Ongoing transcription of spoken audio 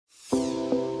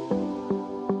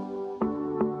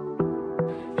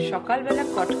সকালবেলা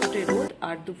কটকটে রোদ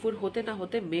আর দুপুর হতে না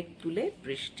হতে মেঘ তুলে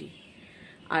বৃষ্টি,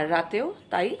 আর রাতেও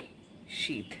তাই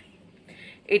শীত।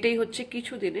 এটাই হচ্ছে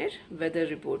কিছু দিনের ওয়েদার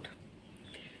রিপোর্ট।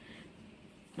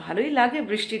 ভালোই লাগে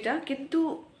বৃষ্টিটা, কিন্তু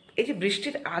এই যে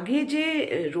বৃষ্টির আগে যে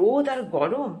রোদ আর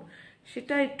গরম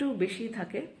সেটা একটু বেশি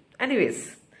থাকে। এনিওয়েজ,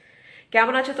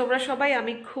 কেমন আছো তোমরা সবাই?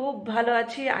 আমি খুব ভালো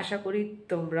আছি, আশা করি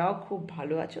তোমরাও খুব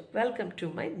ভালো আছো। Welcome to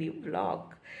my new blog.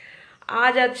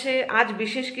 আজ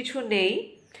বিশেষ কিছু নেই।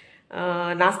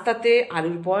 নাস্তাতে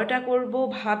আলুর পরোটা করব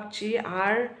ভাবছি,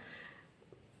 আর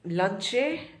লাঞ্চে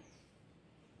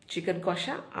চিকেন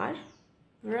কষা আর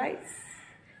রাইস।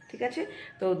 ঠিক আছে,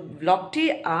 তো ব্লগটি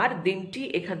আর দিনটি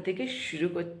এখান থেকে শুরু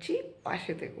করছি,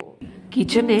 পাশে থেকো।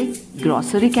 কিচেনে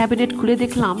গ্রসারি ক্যাবিনেট খুলে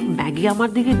দেখলাম ম্যাগি আমার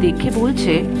দিকে দেখে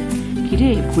বলছে, কিরে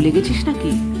ভুলে গেছিস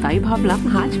নাকি? তাই ভাবলাম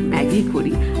আজ ম্যাগি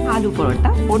করি, আলু পরোটা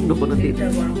অন্য কোনো দিন।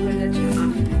 গরম হয়ে গেছে,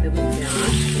 আমি দেবো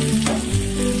পেঁয়াজ।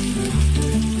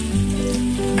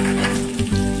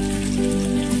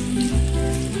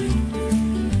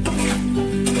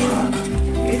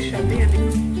 এর সাথে আমি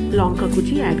লঙ্কা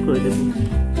কুচি অ্যাড করে দেবো।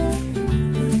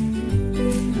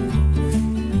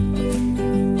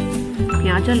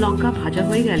 পেঁয়াজ আর লঙ্কা ভাজা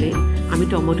হয়ে গেলে আমি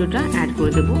টমেটোটা অ্যাড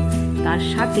করে দেবো। তার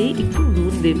সাথে একটু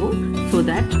নুন দেবো, সো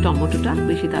দ্যাট টমেটোটা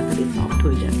বেশি তাড়াতাড়ি সফট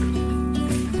হয়ে যাবে।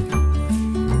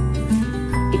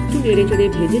 একটু নেড়ে চেড়ে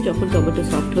ভেজে যখন টমেটো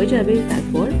সফট হয়ে যাবে,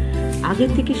 তারপর আগে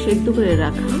থেকে সেদ্ধ করে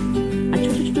রাখা আর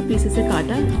ছোট ছোট পিসেসে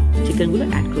কাটা চিকেনগুলো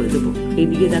অ্যাড করে দেবো।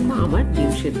 এইদিকে দেখো আমার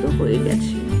ডিম সেদ্ধ হয়ে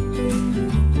গেছে।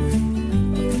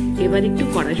 এবার একটু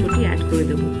কড়াইশুঁটি অ্যাড করে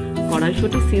দেবো।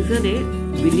 কড়াইশুঁটি সিজনে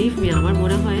বিলিভ মি, আমার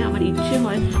মনে হয়, আমার ইচ্ছে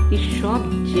হয় কি সব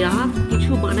যা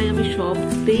কিছু বানাই আমি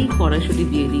সবতেই কড়াইশুঁটি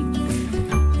দিয়ে দিই।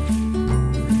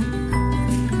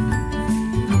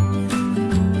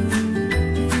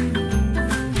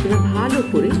 এবার ভালো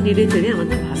করে নেড়ে চেড়ে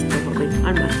আমাদের ভাজতে হবে,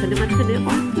 আর মাঝখানে মাঝখানে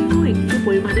অল্প একটু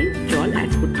পরিমাণে জল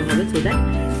অ্যাড করতে হবে, সো দ্যাট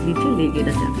নিচে লেগে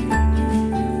না যাবে।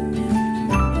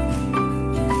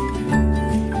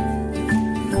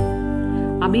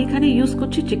 আমি এখানে ইউজ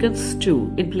করছি chicken stew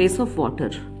in place of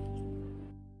water.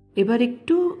 এবার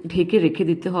একটু ঢেকে রেখে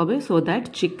দিতে হবে, সো দ্যাট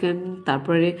চিকেন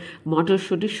তারপরে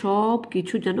মটরশুঁটি সব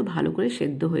কিছু যেন ভালো করে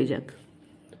সেদ্ধ হয়ে যাক।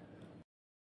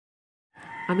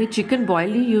 আমি চিকেন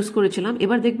বয়েলই ইউজ করেছিলাম।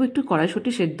 এবার দেখবো একটু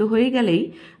কড়াইশুঁটি সেদ্ধ হয়ে গেলেই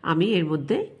আমি এর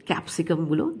মধ্যে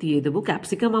ক্যাপসিকামগুলো দিয়ে দেবো।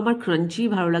 ক্যাপসিকাম আমার ক্রাঞ্চি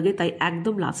ভালো লাগে, তাই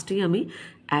একদম লাস্টেই আমি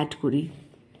অ্যাড করি।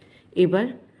 এবার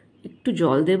একটু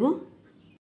জল দেবো।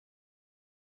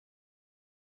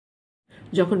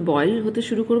 যখন বয়েল হতে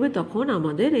শুরু করবে তখন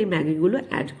আমাদের এই ম্যাগিগুলো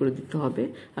অ্যাড করে দিতে হবে,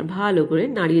 আর ভালো করে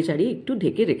নাড়িয়ে চাড়িয়ে একটু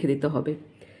ঢেকে রেখে দিতে হবে।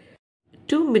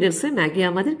 2 মিনিটসে ম্যাগি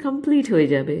আমাদের কমপ্লিট হয়ে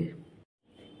যাবে।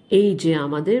 এই যে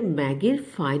আমাদের ম্যাগির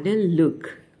ফাইনাল লুক।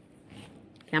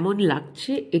 কেমন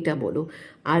লাগছে এটা বলো,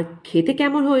 আর খেতে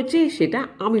কেমন হয়েছে সেটা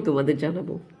আমি তোমাদের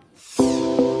জানাবো।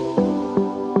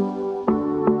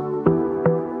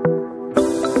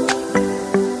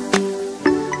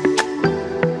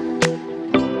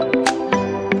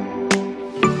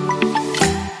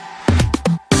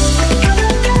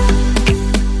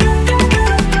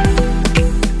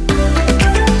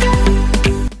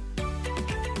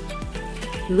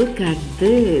 Look at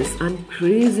this, I'm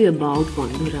crazy about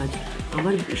গন্ধরাজ।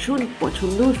 আমার ভীষণ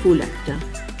পছন্দের ফুল একটা।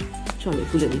 চলো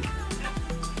তুলে নিই।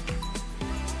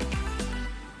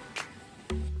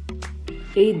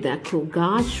 এই দেখো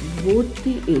গাছ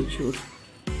ভর্তি এঁচোড়।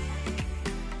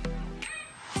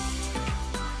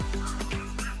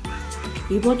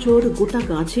 এবছর গোটা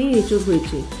গাছেই এঁচোড়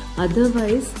হয়েছে,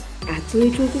 আদারওয়াইজ এত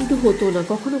এঁচোড় কিন্তু হতো না।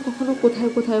 কখনো কখনো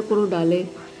কোথায় কোথায় কোনো ডালে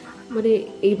মানে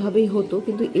এইভাবেই হতো,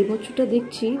 কিন্তু এবছরটা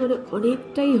দেখছি মানে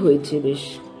অনেকটাই হয়েছে বেশ।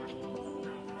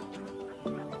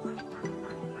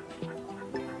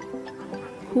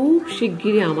 খুব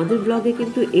শিগগিরই আমাদের ব্লগে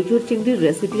কিন্তু এঁচোড় চিংড়ির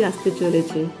রেসিপি আসতে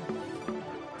চলেছে।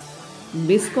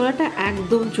 মিস করাটা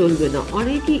একদম চলবে না।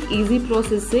 অনেকই ইজি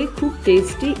প্রসেসে খুব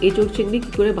টেস্টি এঁচোড় চিংড়ি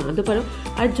কি করে বানাতে পারো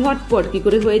আর ঝটপট কি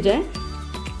করে হয়ে যায়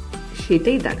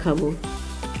সেটাই দেখাবো।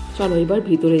 চলো এবার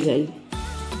ভিতরে যাই।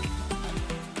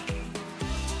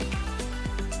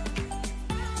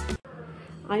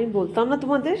 আমি বলতাম না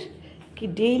তোমাদের কি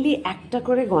ডেইলি একটা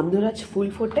করে গন্ধরাজ ফুল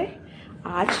ফোটে?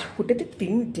 আজ ফুটেতে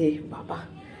 3টে। বাবা,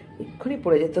 এক্ষুনি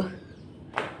পড়ে যেত।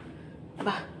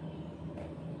 বাহ,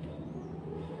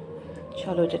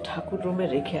 চলো এটা ঠাকুর রুমে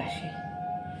রেখে আসি।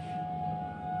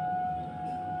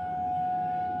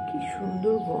 কি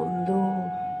সুন্দর গন্ধ।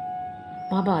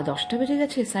 বাবা 10টা বেজে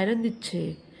গেছে, সাইরেন দিচ্ছে।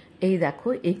 এই দেখো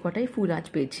এই কটাই ফুল আজ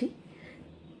পেয়েছি।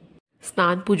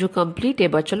 স্নান পুজো কমপ্লিট,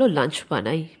 এবার চলো লাঞ্চ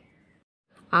বানাই।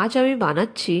 আজ আমি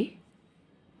বানাচ্ছি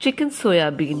চিকেন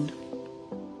সোয়াবিন।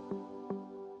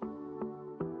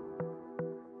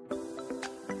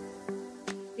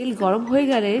 তেল গরম হয়ে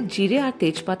গেলে জিরে আর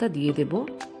তেজপাতা দিয়ে দেব।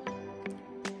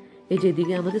 এই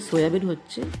যেদিকে আমাদের সয়াবিন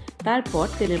হচ্ছে, তারপর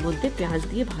তেলের মধ্যে পেঁয়াজ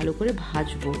দিয়ে ভালো করে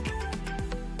ভাজবো।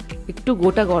 একটু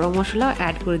গোটা গরম মশলা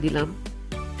অ্যাড করে দিলাম।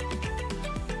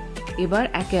 এবার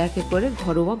একে একে করে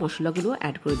ঘরোয়া মশলাগুলো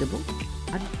অ্যাড করে দেব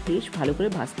আর বেশ ভালো করে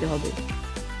ভাজতে হবে।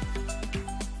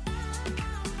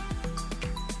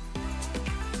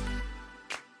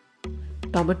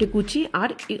 টমেটো কুচি আর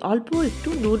অল্প একটু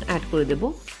নুন অ্যাড করে দেব।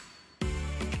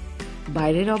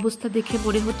 বাইরের অবস্থা দেখে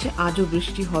মনে হচ্ছে আজও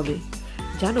বৃষ্টি হবে।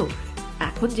 জানো,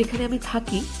 এখন যেখানে আমি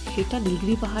থাকি সেটা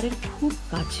নীলগিরি পাহাড়ের খুব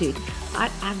কাছে আর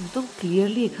একদম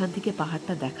ক্লিয়ারলি এখান থেকে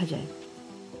পাহাড়টা দেখা যায়।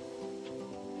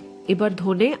 এবার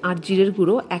ধনে আর জিরের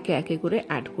গুঁড়ো একে একে করে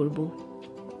অ্যাড করব।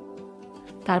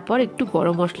 তারপর একটু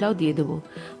গরম মশলাও দিয়ে দেবো।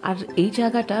 আর এই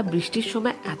জায়গাটা বৃষ্টির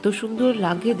সময় এত সুন্দর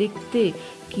লাগে দেখতে,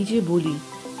 কি যে বলি।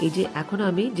 এই যে এখন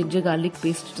আমি জিঞ্জার গার্লিক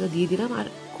পেস্টটা দিয়ে দিলাম আর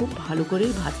খুব ভালো করে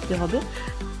ভাজতে হবে।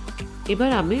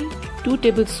 এবার আমি 2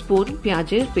 টেবিল স্পুন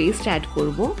পেঁয়াজের পেস্ট অ্যাড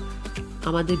করব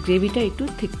আমাদের গ্রেভিটা একটু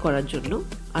ঠিক করার জন্য,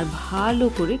 আর ভালো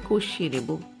করে কষিয়ে নেব।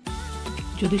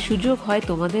 যদি সুযোগ হয়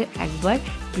তোমাদের একবার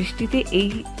বৃষ্টিতে এই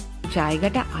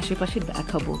জায়গাটা আশেপাশে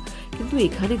দেখাবো, কিন্তু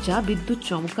এখানে যা বিদ্যুৎ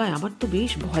চমকায় আমার তো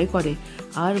বেশ ভয় করে,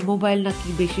 আর মোবাইল নাকি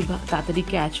বেশি তাড়াতাড়ি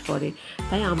ক্যাচ করে,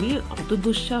 তাই আমি অত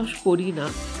দুঃসাহস করি না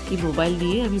কি মোবাইল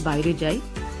নিয়ে আমি বাইরে যাই।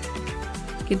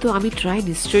 কিন্তু আমি ট্রাই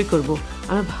নিশ্চয়ই করব।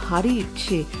 আমার ভারী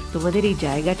ইচ্ছে তোমাদের এই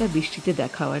জায়গাটা বৃষ্টিতে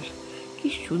দেখাবার। কি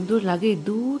সুন্দর লাগে,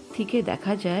 দূর থেকে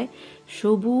দেখা যায়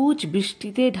সবুজ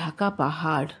বৃষ্টিতে ঢাকা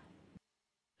পাহাড়।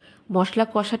 মশলা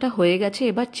কষাটা হয়ে গেছে,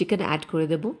 এবার চিকেন অ্যাড করে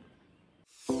দেব।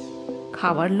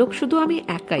 খাওয়ার লোক শুধু আমি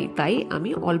একাই, তাই আমি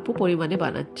অল্প পরিমাণে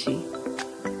বানাচ্ছি।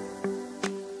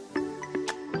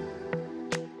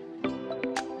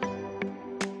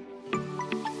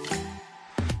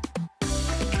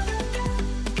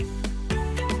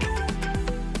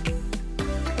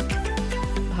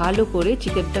 ভালো করে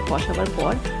চিকেনটা কষাবার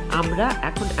পর আমরা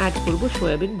এখন অ্যাড করব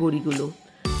সয়াবিন বড়িগুলো,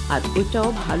 আর ওইটাও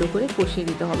ভালো করে কষিয়ে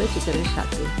নিতে হবে চিকেনের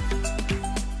সাথে।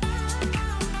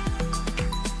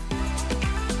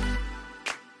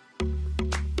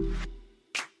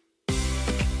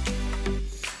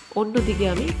 অন্যদিকে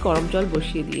আমি গরম জল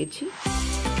বসিয়ে দিয়েছি।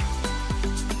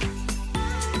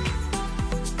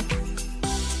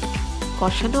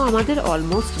 কষানো আমাদের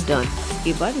অলমোস্ট ডান।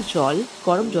 এবার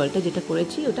গরম জলটা যেটা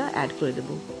করেছি ওটা অ্যাড করে দেব।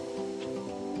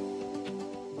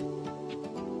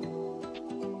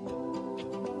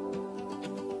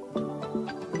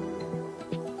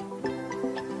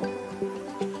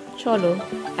 চলো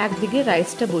একদিকে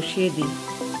রাইসটা বসিয়ে দিই।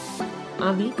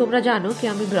 তোমরা জানো কি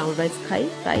আমি ব্রাউন রাইস খাই,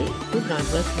 তাই একটু ব্রাউন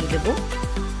রাইস নিয়ে দেবো।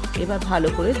 এবার ভালো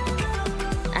করে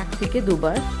 1 থেকে 2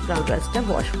 বার ব্রাউন রাইসটা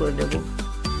ওয়াশ করে নেব।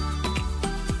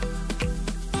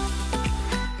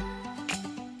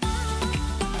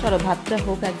 চলো ভাতটা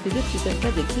হোক একদিকে, চিকেনটা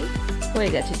দেখি হয়ে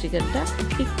গেছে। চিকেনটা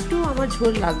একটু আমার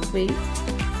ঝোল লাগবেই,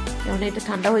 কারণ এটা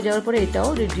ঠান্ডা হয়ে যাওয়ার পরে এটাও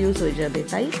রিডিউস হয়ে যাবে,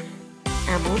 তাই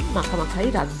এমন মাখামাখাই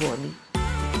রাখবো আমি।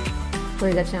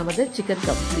 হয়ে গেছে আমাদের চিকেন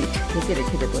কমপ্লিট, ঢেকে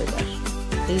রেখে দেবো এবার।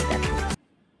 এই দেখো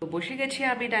বসে গেছি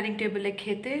আমি ডাইনিং টেবিলে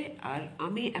খেতে, আর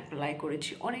আমি অ্যাপ্লাই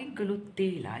করেছি অনেকগুলো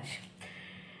তেল। আজ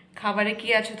খাবারে কি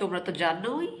আছে তোমরা তো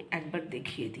জানোই, একবার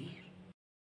দেখিয়ে দিই।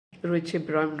 রয়েছে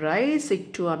ব্রাউন রাইস,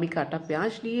 একটু আমি কাটা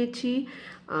পেঁয়াজ নিয়েছি,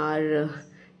 আর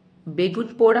বেগুন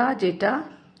পোড়া যেটা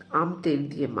আম তেল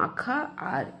দিয়ে মাখা,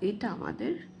 আর এটা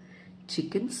আমাদের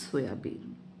চিকেন সয়াবিন।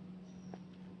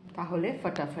 তাহলে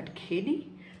ফটাফট খেয়ে নিই।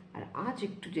 আর আজ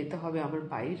একটু যেতে হবে আমার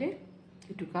বাইরে,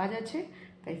 একটু কাজ আছে,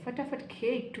 তাই ফটাফট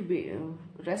খেয়ে একটু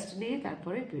রেস্ট নিয়ে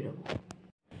তারপরে বেরোবো।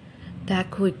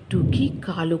 দেখো একটু কি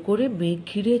কালো করে মেঘ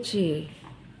ঘিরেছে,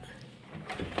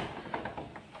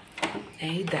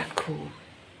 এই দেখো,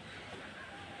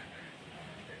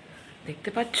 দেখতে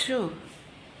পাচ্ছ?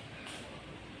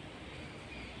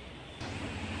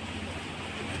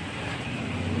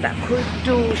 দেখো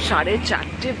একটু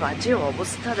 4:30 বাজে,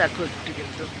 অবস্থা দেখো একটু,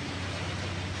 কিন্তু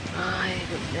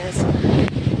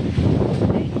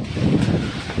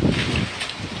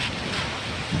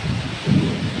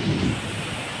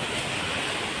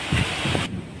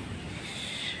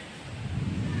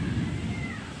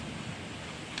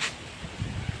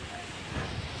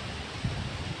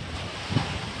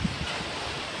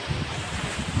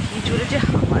কি জোরে যে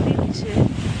হাওয়া দিচ্ছে,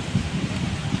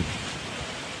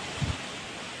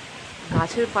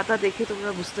 গাছের পাতা দেখে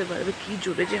তোমরা বুঝতে পারবে কি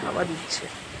জোরে যে হাওয়া দিচ্ছে।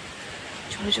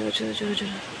 চলো চলো চলো চলো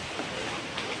চলো,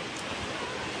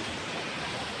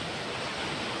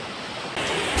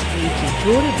 এই যে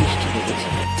জোরে বৃষ্টি লেগেছে।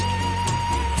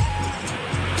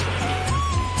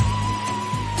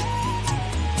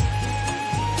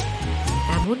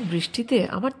 এমন এমন বৃষ্টিতে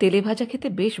আমার তেলে ভাজা খেতে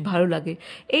বেশ ভালো লাগে।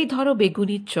 এই ধরো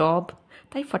বেগুনির চপ,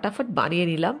 তাই ফটাফট বানিয়ে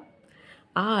নিলাম।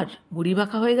 আর মুড়ি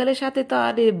মাখা হয়ে গেলে সাথে তো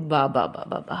আরে বাবা বাবা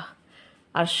বাবা,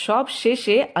 আর সব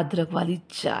শেষে আদরকওয়ালি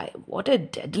চায়। হোয়াট এ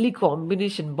ডেডলি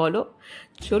কম্বিনেশন বলো।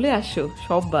 চলে আসো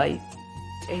সবাই।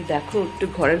 এই দেখো একটু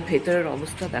ঘরের ভেতরের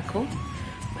অবস্থা দেখো,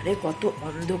 মানে কত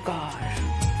অন্ধকার।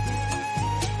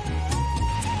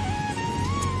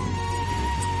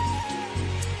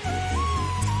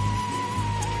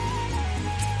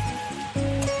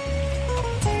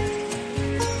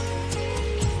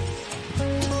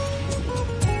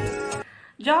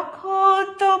 যখন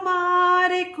তোমার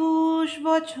 21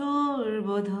 বছর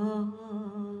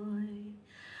বোধহয়,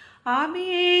 আমি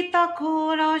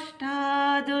তখন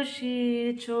অষ্টাদশীর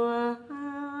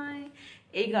ছোঁয়ায়।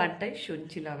 এই গানটাই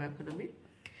শুনছিলাম এখন আমি।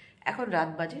 এখন রাত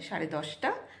বাজে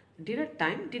 10:30, ডিনার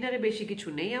টাইম। ডিনারে বেশি কিছু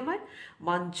নেই আমার,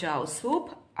 মানচাও স্যুপ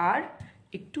আর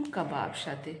একটু কাবাব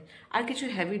সাথে, আর কিছু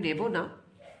হেভি নেব না।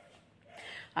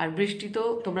 আর বৃষ্টি তো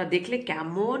তোমরা দেখলে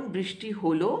কেমন বৃষ্টি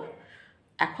হলো,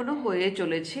 এখনো হয়ে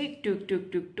চলেছে একটু একটু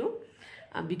একটু একটু।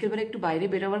 বিকেলবেলা একটু বাইরে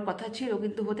বেরোবার কথা ছিল,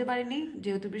 কিন্তু হতে পারিনি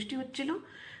যেহেতু বৃষ্টি হচ্ছিল।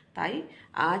 তাই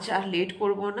আজ আর লেট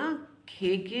করব না,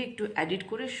 খেয়ে গিয়ে একটু এডিট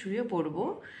করে শুয়ে পড়বো।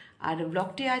 আর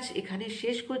ব্লগটি আজ এখানে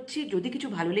শেষ করছি। যদি কিছু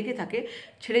ভালো লেগে থাকে,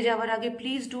 ছেড়ে যাওয়ার আগে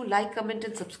please do like, comment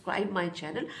and subscribe my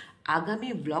channel. আগামী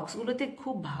ব্লগসগুলোতে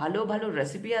খুব ভালো ভালো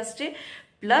রেসিপি আসছে,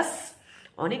 প্লাস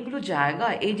অনেকগুলো জায়গা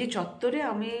এই যে চত্বরে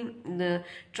আমি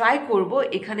ট্রাই করব।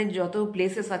 এখানে যত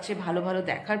প্লেসেস আছে ভালো ভালো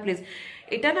দেখার প্লেস,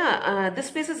 এটা না this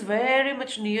place is very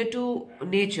much near to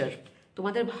nature,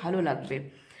 তোমাদের ভালো লাগবে।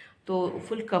 তো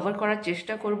ফুল কভার করার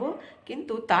চেষ্টা করব,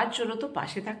 কিন্তু তার জন্য তো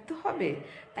পাশে থাকতে হবে।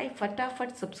 তাই ফটাফট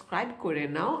সাবস্ক্রাইব করে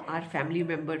নাও আর ফ্যামিলি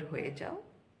মেম্বার হয়ে যাও।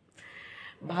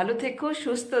 ভালো থেকো,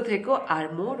 সুস্থ থেকো, আর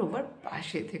মোর ওভার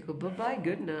পাশে থেকো। By,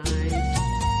 good night.